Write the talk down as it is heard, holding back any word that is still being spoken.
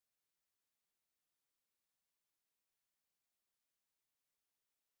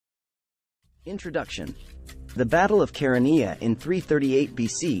Introduction. The Battle of Chaeronea in 338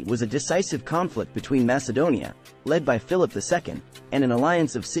 BC was a decisive conflict between Macedonia, led by Philip II, and an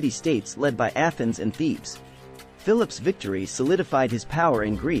alliance of city-states led by Athens and Thebes. Philip's victory solidified his power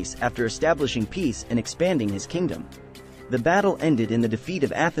in Greece after establishing peace and expanding his kingdom. The battle ended in the defeat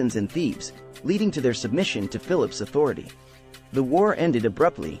of Athens and Thebes, leading to their submission to Philip's authority. The war ended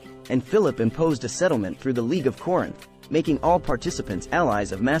abruptly, and Philip imposed a settlement through the League of Corinth, making all participants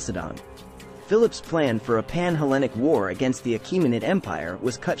allies of Macedon. Philip's plan for a pan-Hellenic war against the Achaemenid Empire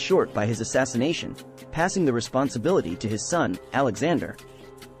was cut short by his assassination, passing the responsibility to his son, Alexander.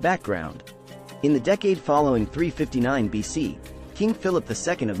 Background. In the decade following 359 BC, King Philip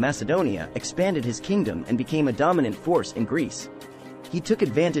II of Macedonia expanded his kingdom and became a dominant force in Greece. He took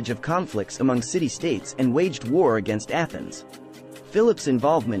advantage of conflicts among city-states and waged war against Athens. Philip's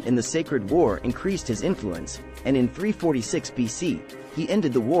involvement in the Sacred War increased his influence, and in 346 BC, he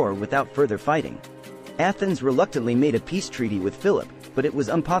ended the war without further fighting. Athens reluctantly made a peace treaty with Philip, but it was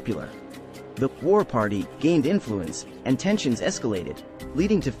unpopular. The war party gained influence, and tensions escalated,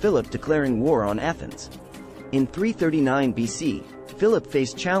 leading to Philip declaring war on Athens. In 339 BC, Philip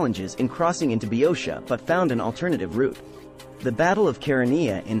faced challenges in crossing into Boeotia but found an alternative route. The Battle of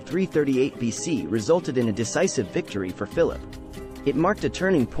Chaeronea in 338 BC resulted in a decisive victory for Philip. It marked a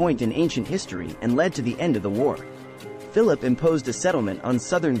turning point in ancient history and led to the end of the war. Philip imposed a settlement on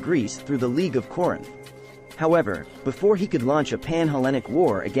southern Greece through the League of Corinth. However, before he could launch a pan-Hellenic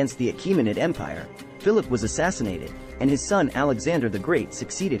war against the Achaemenid Empire, Philip was assassinated, and his son Alexander the Great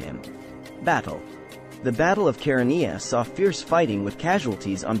succeeded him. Battle. The Battle of Chaeronea saw fierce fighting with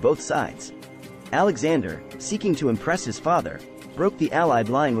casualties on both sides. Alexander, seeking to impress his father, broke the Allied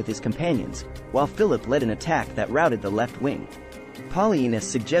line with his companions, while Philip led an attack that routed the left wing. Polyaenus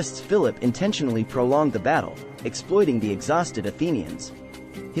suggests Philip intentionally prolonged the battle, exploiting the exhausted Athenians.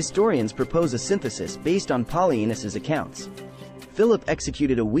 Historians propose a synthesis based on Polyaenus's accounts. Philip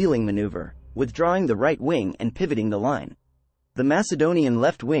executed a wheeling maneuver, withdrawing the right wing and pivoting the line. The Macedonian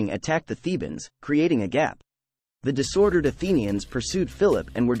left wing attacked the Thebans, creating a gap. The disordered Athenians pursued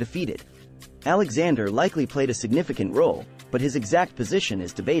Philip and were defeated. Alexander likely played a significant role, but his exact position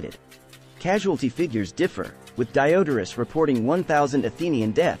is debated. Casualty figures differ, with Diodorus reporting 1,000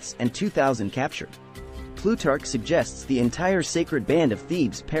 Athenian deaths and 2,000 captured. Plutarch suggests the entire sacred band of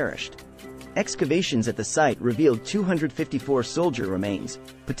Thebes perished. Excavations at the site revealed 254 soldier remains,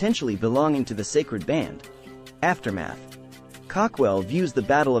 potentially belonging to the sacred band. Aftermath. Cockwell views the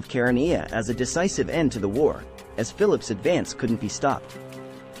Battle of Chaeronea as a decisive end to the war, as Philip's advance couldn't be stopped.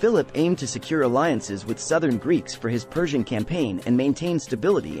 Philip aimed to secure alliances with southern Greeks for his Persian campaign and maintain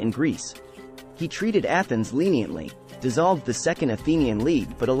stability in Greece. He treated Athens leniently, dissolved the Second Athenian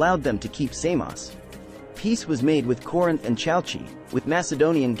League but allowed them to keep Samos. Peace was made with Corinth and Chalcis, with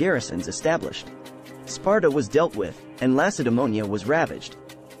Macedonian garrisons established. Sparta was dealt with, and Lacedaemonia was ravaged.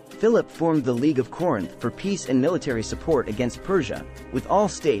 Philip formed the League of Corinth for peace and military support against Persia, with all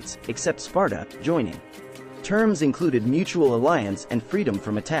states, except Sparta, joining. Terms included mutual alliance and freedom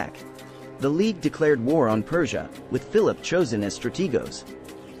from attack. The League declared war on Persia, with Philip chosen as strategos.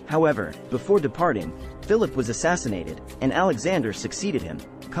 However, before departing, Philip was assassinated, and Alexander succeeded him,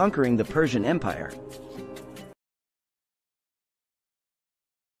 conquering the Persian Empire.